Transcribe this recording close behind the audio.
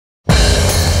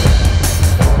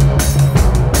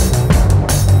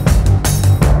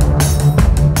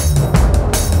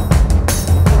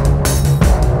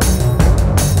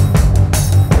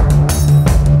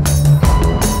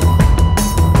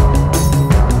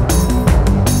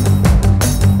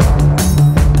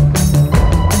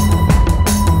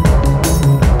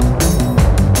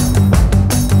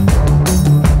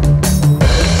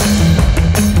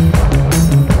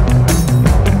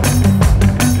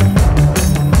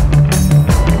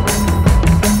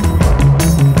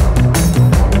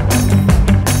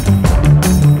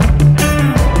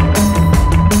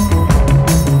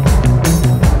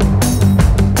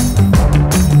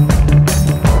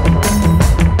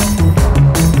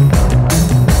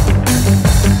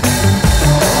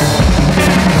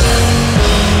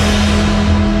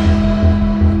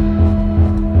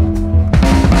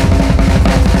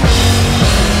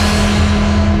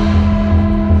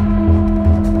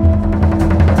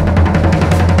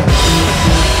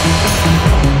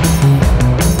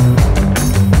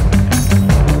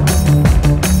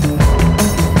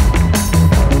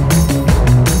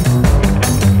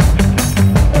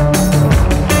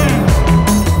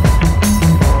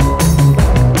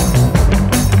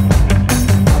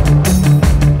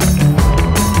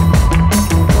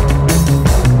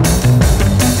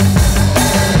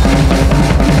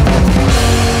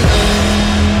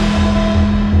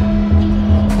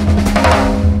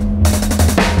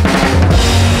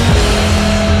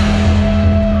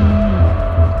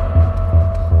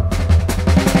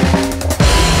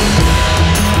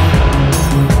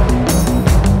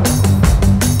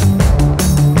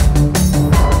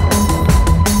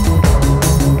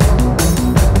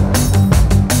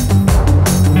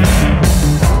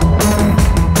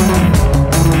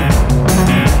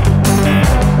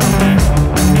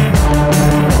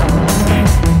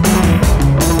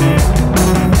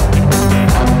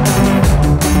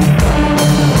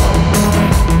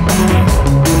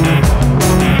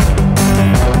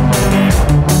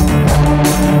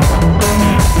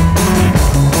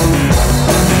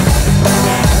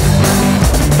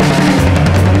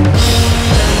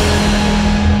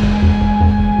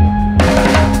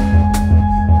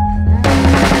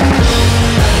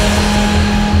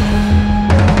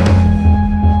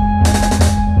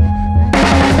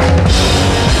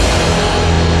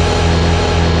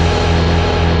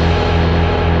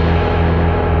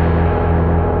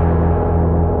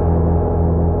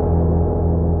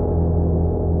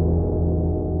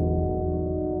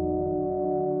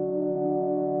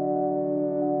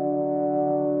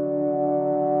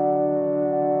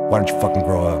Why don't you fucking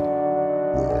grow up?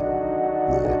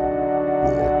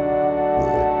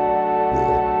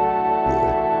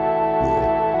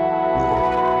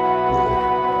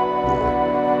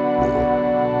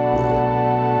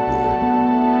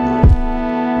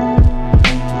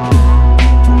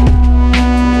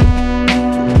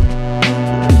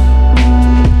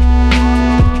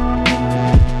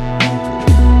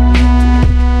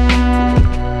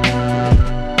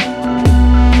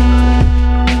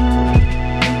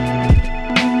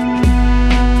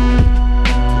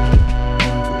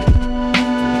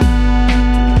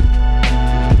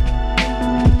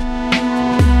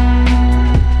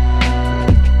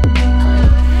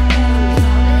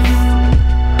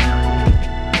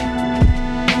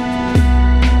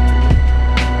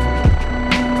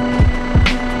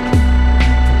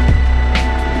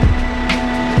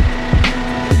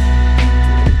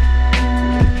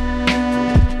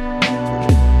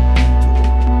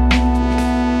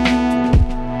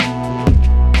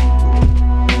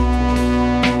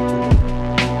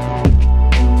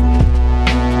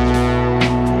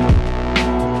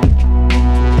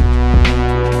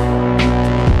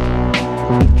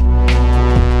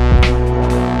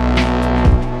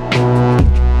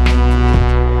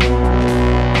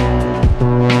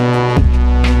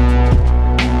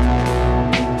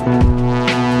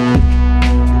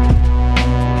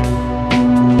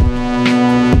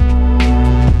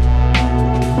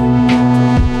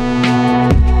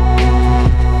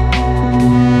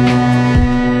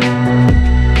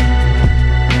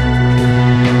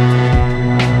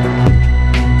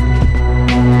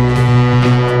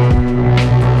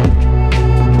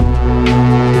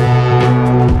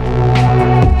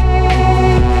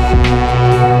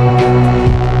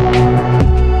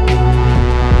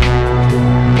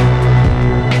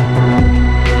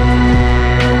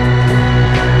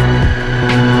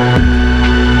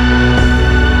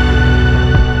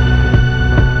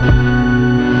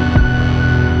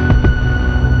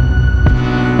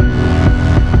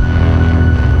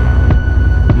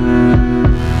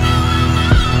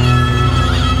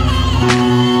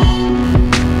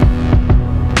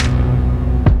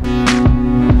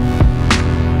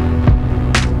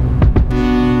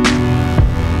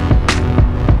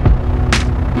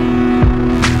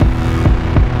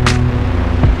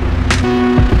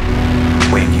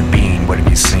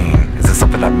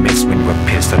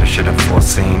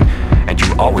 And you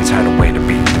always had a way to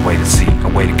be, a way to see, a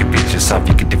way to convince yourself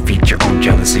you could defeat your own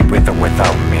jealousy with or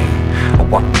without me. A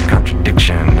walking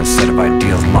contradiction, a set of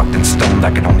ideals locked in stone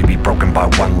that can only be broken by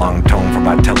one long tone from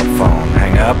my telephone.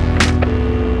 Hang up.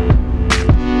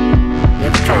 You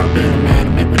ever try to be the man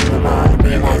to make me move on and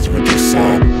realize what you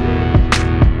said?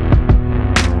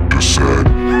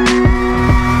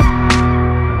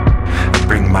 I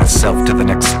bring myself to the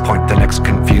next point, the next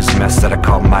confused mess that I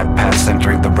call my past,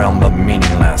 entering the realm of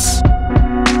meaningless.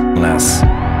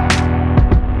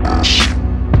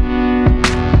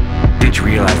 Did you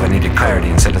realize I needed clarity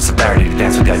instead of severity, to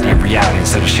dance with the idea of reality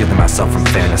instead of shielding myself from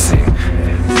fantasy?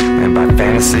 And by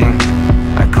fantasy,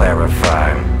 I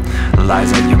clarify.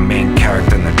 Lies are your main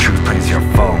character and the truth plays your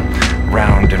foe.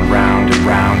 Round and round and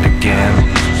round again.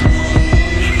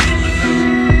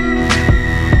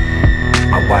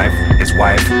 My wife, his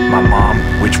wife, my mom,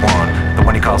 which one? The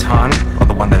one he calls hon, or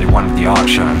the one that he won at the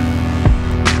auction?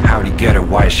 How'd he get her?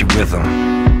 Why is she with him?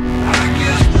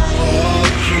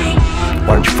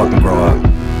 Why don't you fucking grow up?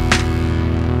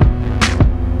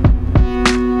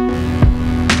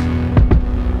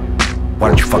 Why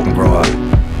don't you fucking grow up?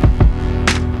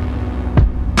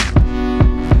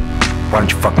 Why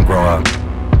don't you fucking grow up?